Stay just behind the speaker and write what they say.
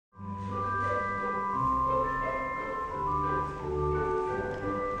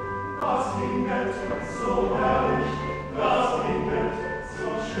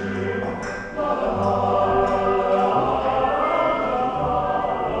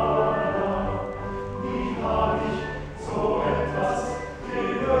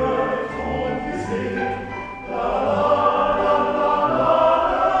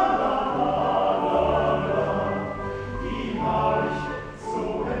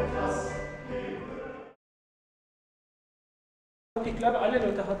Ich glaube, alle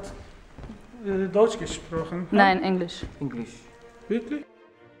Leute hat Deutsch gesprochen. Nein, Englisch. English. Wirklich?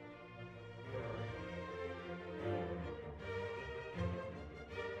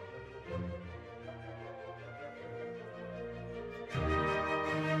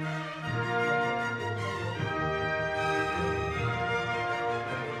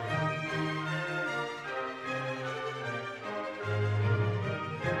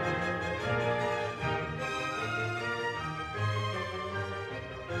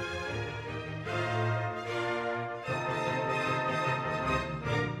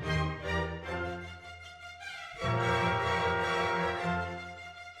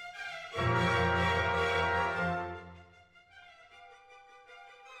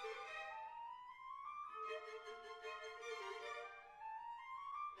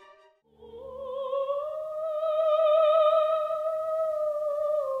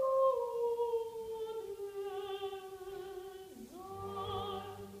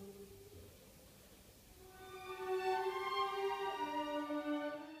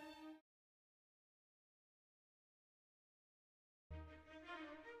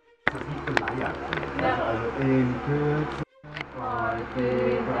 Also in Kürze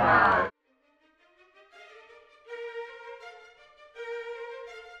heute da.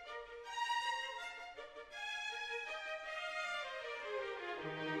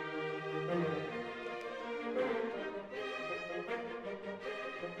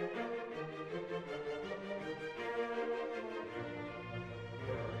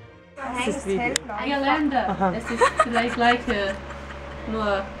 Das ist wie Girlande. Es ist vielleicht gleich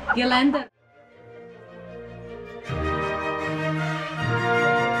nur Girlande.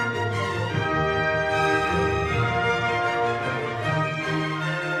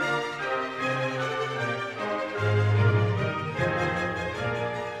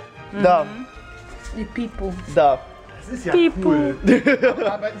 Da. die People. Da. Das ist ja People. cool.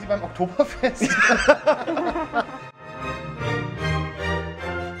 Arbeiten Sie beim Oktoberfest?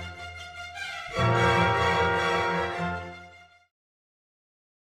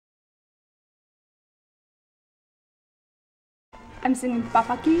 I'm singing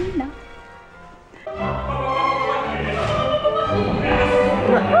Papagina.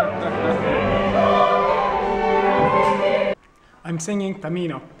 I'm singing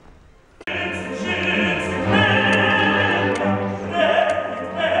Tamino.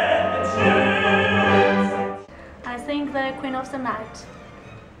 I think the Queen of the Night.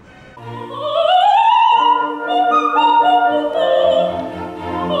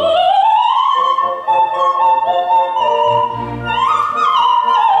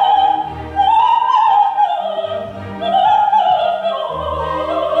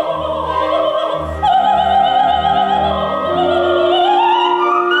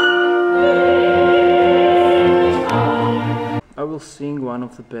 I will sing one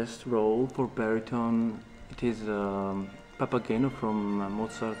of the best role for baritone. It is Papageno from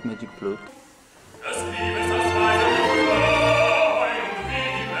Mozart Magic Flute.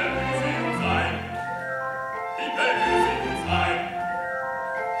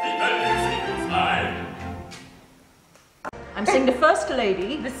 I'm singing the first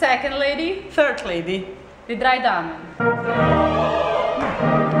lady, the second lady, third lady. Die drei Damen.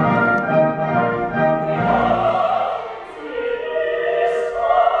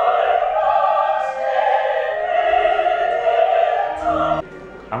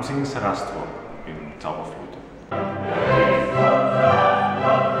 I'm singing Sarastro in Zauberflute.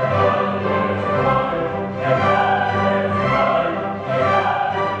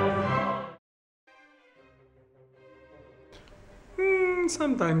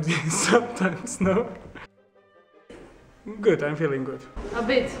 Sometimes yes, sometimes no. Good, I'm feeling good. A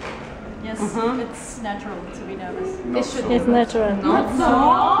bit. Yes, it's natural to be nervous. It's natural. Not so.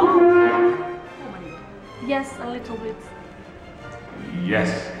 Yes, a little bit.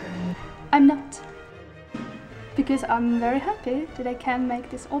 Yes. I'm not. Because I'm very happy that I can make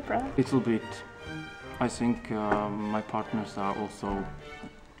this opera. Little bit. I think my partners are also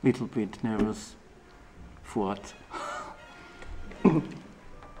little bit nervous. For what?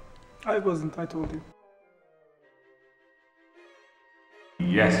 I wasn't, I told you.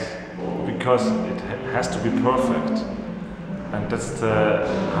 Yes, because it has to be perfect. And that's the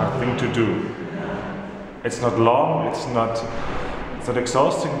hard thing to do. It's not long, it's not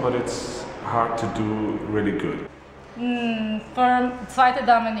exhausting, but it's hard to do really good. For zweite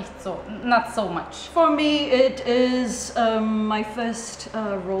Dame not so much. For me, it is my first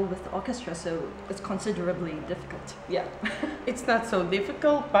role with the orchestra, so it's considerably difficult. Yeah. It's not so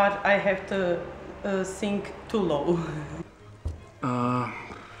difficult, but I have to sing too low.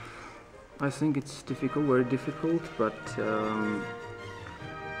 I think it's difficult, very difficult, but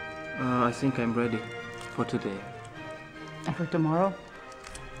I think I'm ready for today. And for tomorrow?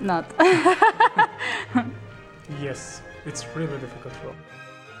 Not. Yes, it's really difficult role.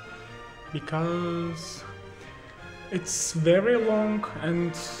 Because it's very long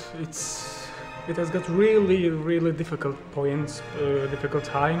and it has got really difficult points, difficult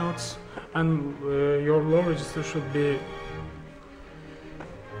high notes, and your low register should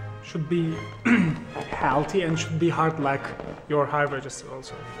be healthy and should be hard like your high register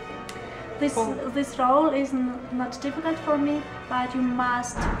also. This role is not difficult for me, but you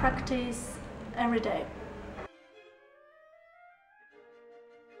must practice every day.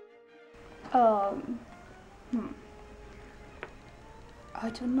 I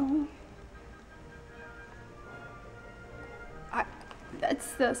don't know.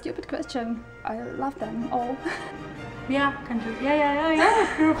 That's a stupid question. I love them all. Yeah, can do.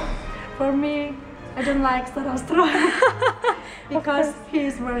 Yeah. For me, I don't like Sarastro because he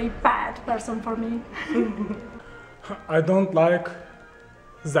is very bad person for me. I don't like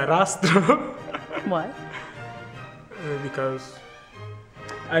Zarastro. Why? Because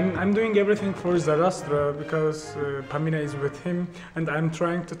I'm doing everything for Zarastro because Pamina is with him and I'm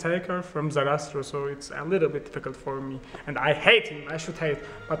trying to take her from Zarastro, so it's a little bit difficult for me. And I hate him, I should hate,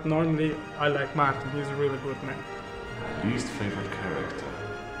 but normally I like Martin, he's a really good man. Least favorite character.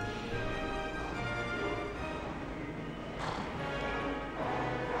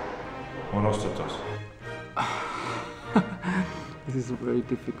 Monostatos. This is a very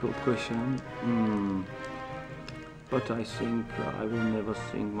difficult question. But I think I will never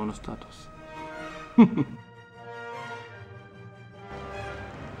sing Monostatos. The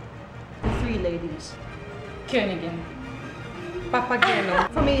three ladies. Königin. Papageno.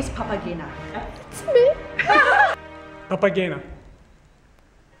 For me, it's Papagena. It's me. Papageno.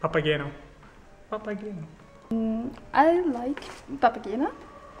 I like Papagena,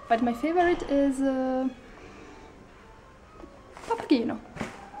 but my favorite is Papageno.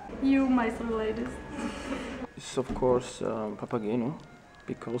 You, my three ladies. It's of course Papageno,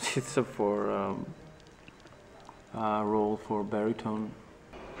 because it's a role for baritone.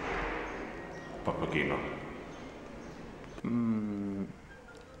 Papageno.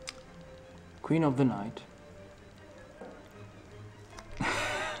 Queen of the Night.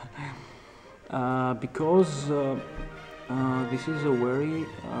 Because this is a very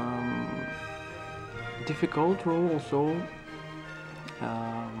difficult role also,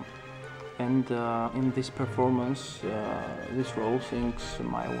 and in this performance this role sings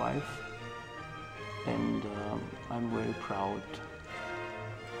my wife, and I'm very proud.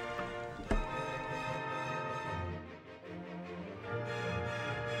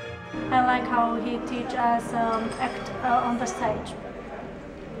 I like how he teaches us act on the stage.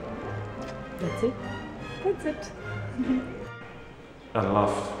 That's it. That's it. I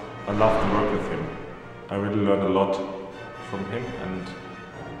loved to work with him. I really learned a lot from him, and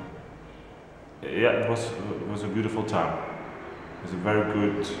yeah, it was a beautiful time. He's a very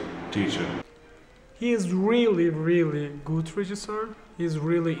good teacher. He is really good regisseur. He's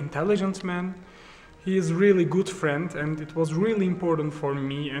really intelligent man. He is really good friend, and it was really important for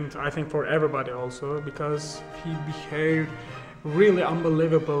me and I think for everybody also, because he behaved really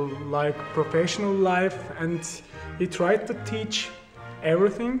unbelievable like professional life, and he tried to teach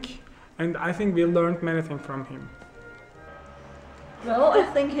everything, and I think we learned many things from him. Well, I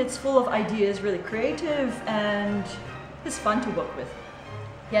think it's full of ideas, really creative, and it's fun to work with.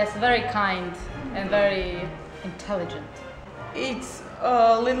 Yes, very kind and very intelligent. It's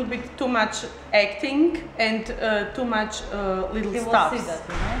a little bit too much acting and too much little stuff. See that,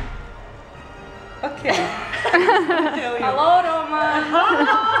 you know? Okay. Hello, Roma.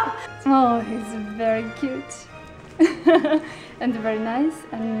 Oh, he's very cute and very nice,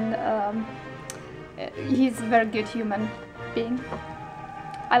 and he's a very good human being.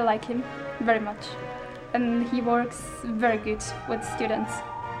 I like him very much, and he works very good with students.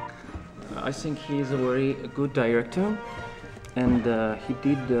 I think he is a very good director, and he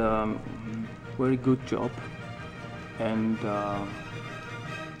did a very good job, and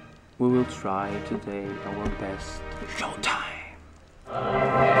we will try today our best. Showtime!